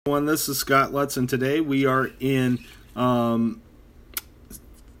This is Scott Lutz, and today we are in 1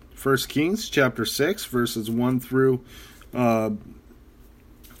 Kings chapter 6, verses 1 through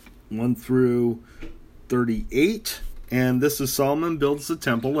 38. And this is Solomon builds the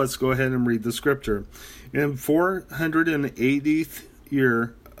temple. Let's go ahead and read the scripture. In 480th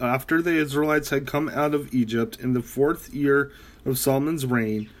year, after the Israelites had come out of Egypt, in the 4th year of Solomon's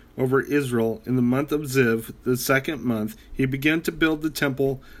reign over Israel, in the month of Ziv, the 2nd month, he began to build the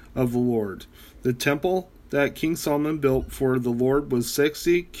temple of the Lord. The temple that King Solomon built for the Lord was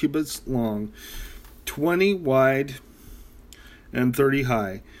 60 cubits long, 20 wide, and 30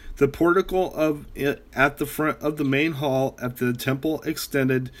 high. The portico of it at the front of the main hall at the temple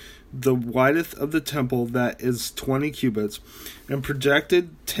extended the width of the temple, that is 20 cubits, and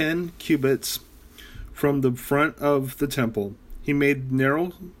projected 10 cubits from the front of the temple. He made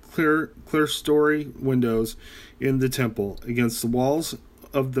narrow clerestory windows in the temple against the walls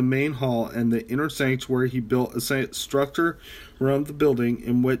of the main hall and the inner sanctuary. He built a structure around the building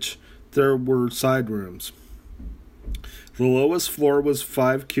in which there were side rooms. The lowest floor was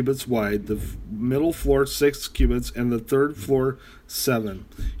 5 cubits wide, the middle floor 6 cubits, and the third floor 7.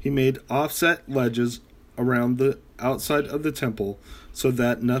 He made offset ledges around the outside of the temple so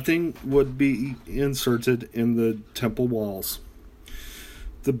that nothing would be inserted in the temple walls.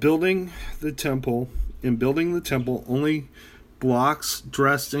 In building the temple, only blocks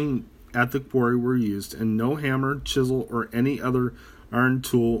dressing at the quarry were used, and no hammer, chisel, or any other iron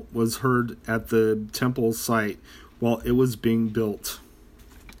tool was heard at the temple site while it was being built.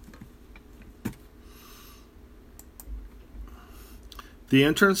 The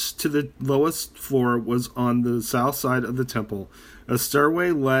entrance to the lowest floor was on the south side of the temple. A stairway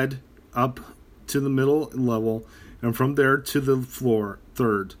led up to the middle level, and from there to the floor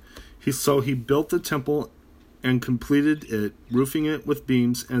third. He built the temple and completed it, roofing it with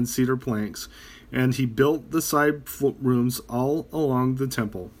beams and cedar planks, and he built the side rooms all along the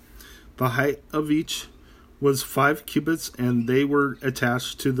temple. The height of each was 5 cubits, and they were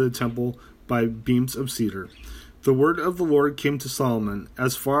attached to the temple by beams of cedar. The word of the Lord came to Solomon,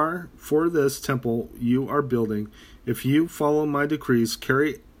 "As for this temple you are building, if you follow my decrees,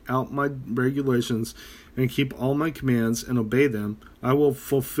 carry out my regulations, and keep all my commands and obey them, I will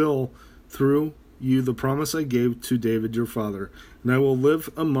fulfill through you the promise I gave to David your father, and I will live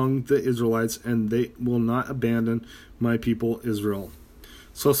among the Israelites, and they will not abandon my people Israel."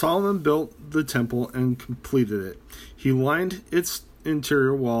 So Solomon built the temple and completed it. He lined its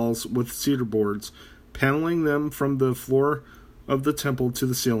interior walls with cedar boards, paneling them from the floor of the temple to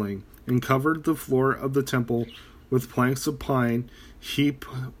the ceiling, and covered the floor of the temple with planks of pine. He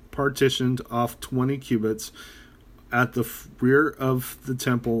partitioned off 20 cubits at the rear of the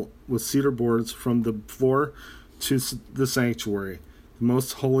temple with cedar boards from the floor to the sanctuary, the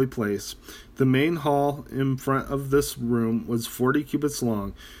most holy place. The main hall in front of this room was 40 cubits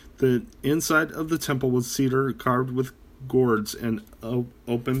long. The inside of the temple was cedar carved with gourds and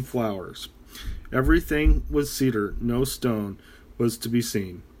open flowers. Everything was cedar, no stone was to be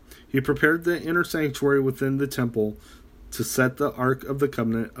seen. He prepared the inner sanctuary within the temple to set the Ark of the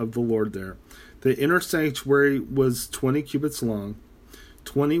Covenant of the Lord there. The inner sanctuary was 20 cubits long,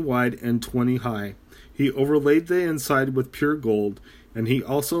 20 wide, and 20 high. He overlaid the inside with pure gold, and he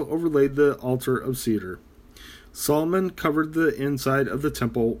also overlaid the altar of cedar. Solomon covered the inside of the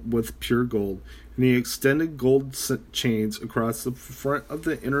temple with pure gold, and he extended gold chains across the front of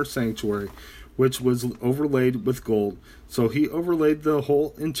the inner sanctuary, which was overlaid with gold. So he overlaid the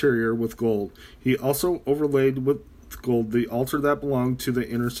whole interior with gold. He also overlaid with gold the altar that belonged to the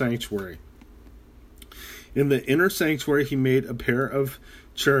inner sanctuary. In the inner sanctuary he made a pair of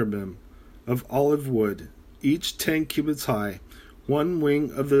cherubim of olive wood, each 10 cubits high. One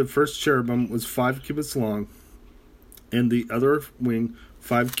wing of the first cherubim was 5 cubits long, and the other wing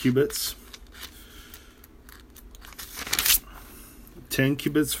 5 cubits, 10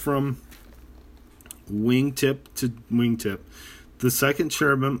 cubits from wingtip to wingtip. The second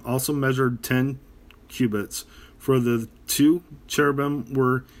cherubim also measured 10 cubits, for the 2 cherubim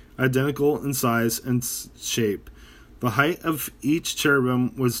were identical in size and shape. The height of each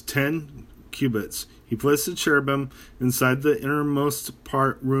cherubim was 10 cubits. He placed the cherubim inside the innermost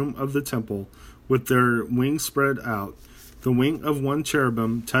room of the temple, with their wings spread out. The wing of one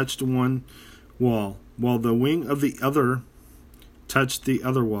cherubim touched one wall, while the wing of the other touched the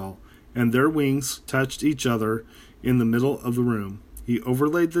other wall, and their wings touched each other in the middle of the room. He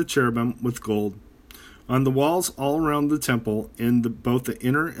overlaid the cherubim with gold. On the walls all around the temple, in both the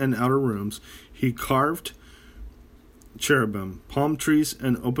inner and outer rooms, he carved cherubim, palm trees,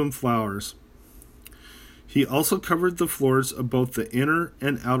 and open flowers. He also covered the floors of both the inner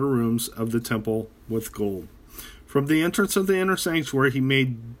and outer rooms of the temple with gold. From the entrance of the inner sanctuary, he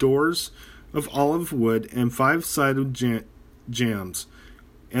made doors of olive wood and 5-sided jambs.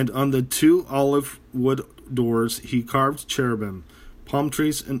 And on the 2 olive wood doors, he carved cherubim, palm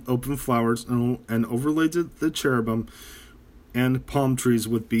trees, and open flowers, and overlaid the cherubim and palm trees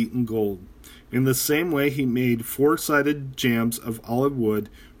with beaten gold. In the same way, he made 4-sided jambs of olive wood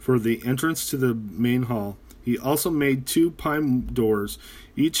for the entrance to the main hall. He also made 2 pine doors,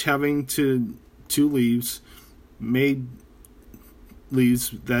 each having 2 leaves, made leaves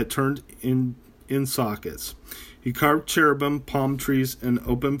that turned in sockets. He carved cherubim, palm trees, and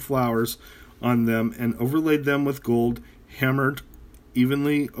open flowers on them, and overlaid them with gold, hammered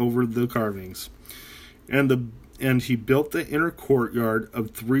evenly over the carvings. And he built the inner courtyard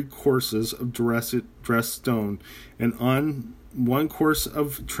of 3 courses of dressed stone, and on 1 course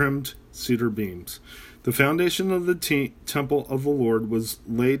of trimmed cedar beams. The foundation of the temple of the Lord was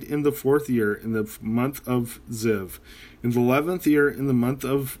laid in the 4th year, in the month of Ziv, in the 11th year, in the month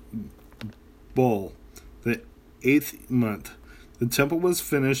of Bul, the 8th month. The temple was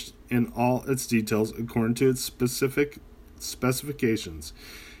finished in all its details according to its specific specifications.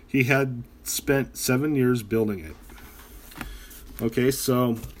 He had spent 7 years building it. Okay,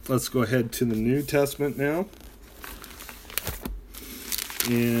 so let's go ahead to the New Testament now.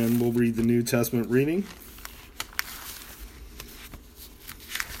 And we'll read the New Testament reading.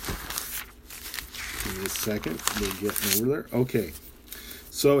 Give me a second. We're getting over there. Okay,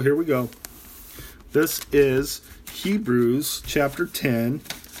 so here we go. This is Hebrews chapter 10,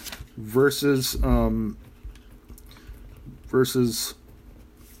 verses 1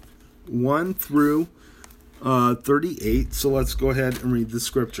 through 38. So let's go ahead and read the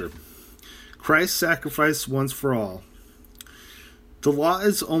scripture. Christ sacrificed once for all. The law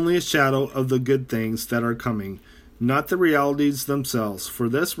is only a shadow of the good things that are coming, not the realities themselves. For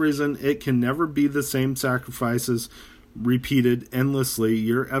this reason, it can never be the same sacrifices repeated endlessly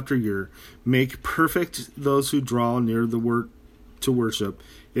year after year make perfect those who draw near to worship.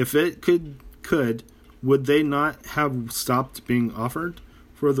 If it could, would they not have stopped being offered?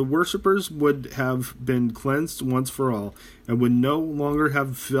 For the worshippers would have been cleansed once for all, and would no longer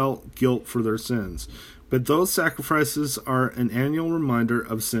have felt guilt for their sins. But those sacrifices are an annual reminder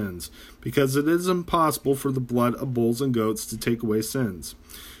of sins, because it is impossible for the blood of bulls and goats to take away sins.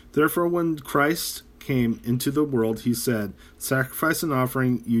 Therefore, when Christ came into the world, he said, "Sacrifice and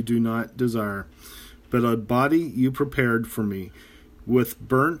offering you do not desire, but a body you prepared for me. With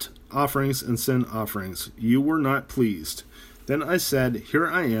burnt offerings and sin offerings you were not pleased. Then I said, Here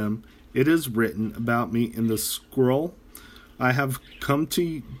I am. It is written about me in the scroll. I have come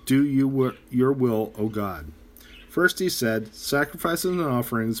to do your will, O God." First he said, "Sacrifices and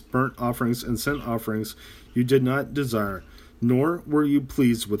offerings, burnt offerings and sin offerings you did not desire, nor were you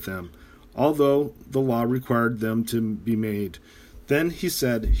pleased with them, although the law required them to be made." Then he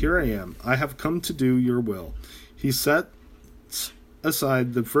said, "Here I am. I have come to do your will." He set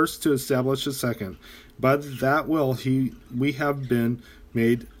aside the first to establish the second. By that will we have been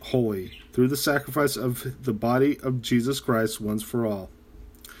made holy, through the sacrifice of the body of Jesus Christ once for all.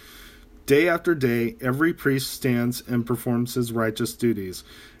 Day after day, every priest stands and performs his righteous duties.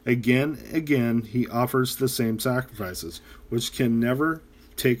 Again he offers the same sacrifices, which can never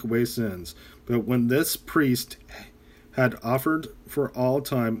take away sins. But when this priest had offered for all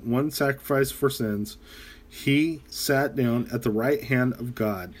time one sacrifice for sins, he sat down at the right hand of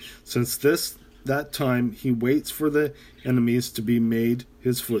God. Since that time he waits for the enemies to be made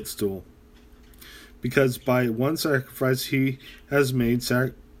his footstool, because by one sacrifice he has made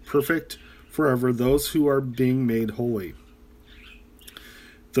perfect forever those who are being made holy.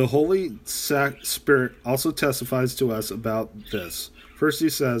 The Holy Spirit also testifies to us about this. First he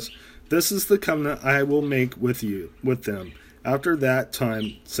says, "This is the covenant I will make with them. After that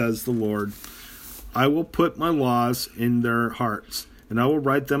time, says the Lord, I will put my laws in their hearts, and I will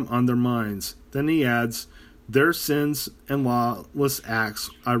write them on their minds." Then he adds, "Their sins and lawless acts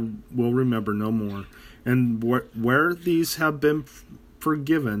I will remember no more. And where these have been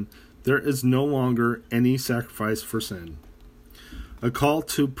forgiven, there is no longer any sacrifice for sin." A call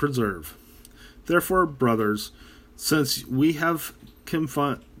to preserve. Therefore, brothers, since we have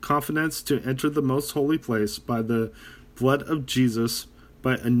confidence to enter the most holy place by the blood of Jesus,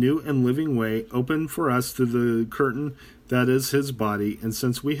 by a new and living way opened for us through the curtain that is his body, and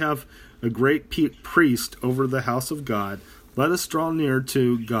since we have a great priest over the house of God, let us draw near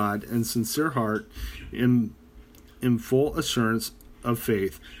to God in sincere heart, in full assurance of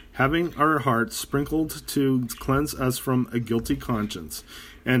faith, having our hearts sprinkled to cleanse us from a guilty conscience,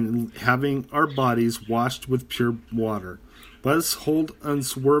 and having our bodies washed with pure water. Let us hold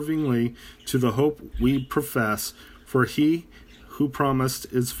unswervingly to the hope we profess, for he who promised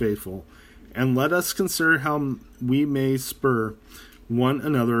is faithful. And let us consider how we may spur one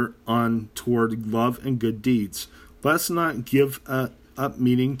another on toward love and good deeds. Let us not give up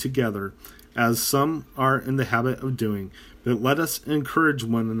meeting together, as some are in the habit of doing, but let us encourage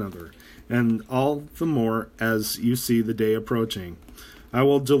one another, and all the more as you see the day approaching. I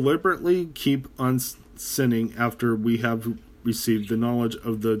will deliberately keep on sinning after we have received the knowledge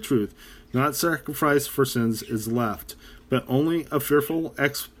of the truth. Not sacrifice for sins is left, but only a fearful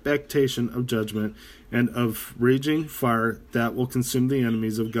expectation of judgment and of raging fire that will consume the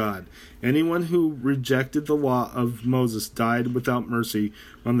enemies of God. Anyone who rejected the law of Moses died without mercy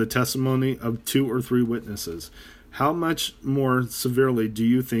on the testimony of 2 or 3 witnesses. How much more severely do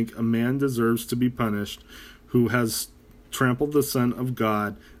you think a man deserves to be punished who has trampled the Son of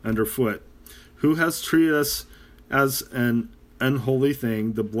God underfoot, who has treated us as an unholy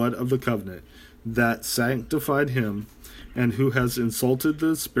thing, the blood of the covenant that sanctified him, and who has insulted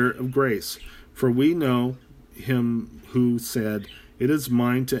the Spirit of grace? For we know him who said, "It is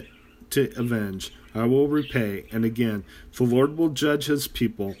mine to avenge, I will repay." And again, the Lord will judge his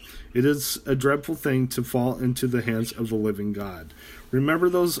people. It is a dreadful thing to fall into the hands of the living God. Remember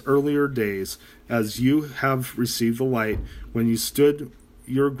those earlier days, as you have received the light, when you stood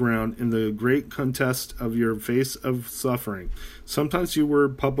your ground in the great contest of your face of suffering. Sometimes you were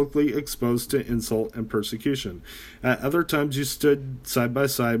publicly exposed to insult and persecution. At other times you stood side by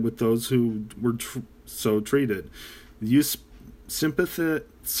side with those who were so treated. You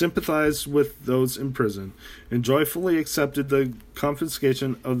sympathized with those in prison, and joyfully accepted the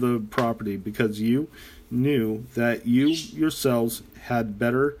confiscation of the property, because you knew that you yourselves had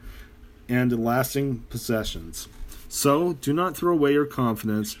better and lasting possessions. So do not throw away your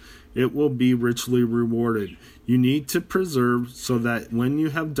confidence. It will be richly rewarded. You need to preserve, so that when you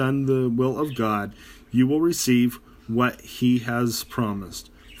have done the will of God, you will receive what he has promised.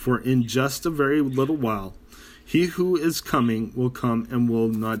 For in just a very little while, he who is coming will come and will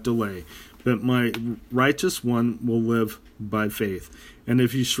not delay. But my righteous one will live by faith. And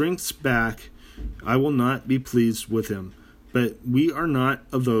if he shrinks back, I will not be pleased with him. But we are not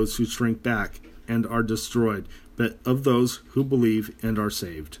of those who shrink back and are destroyed, but of those who believe and are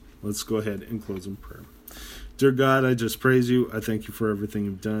saved. Let's go ahead and close in prayer. Dear God, I just praise you. I thank you for everything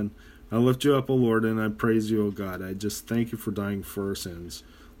you've done. I lift you up, O Lord, and I praise you, O God. I just thank you for dying for our sins,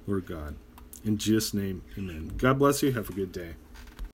 Lord God. In Jesus' name, amen. God bless you. Have a good day.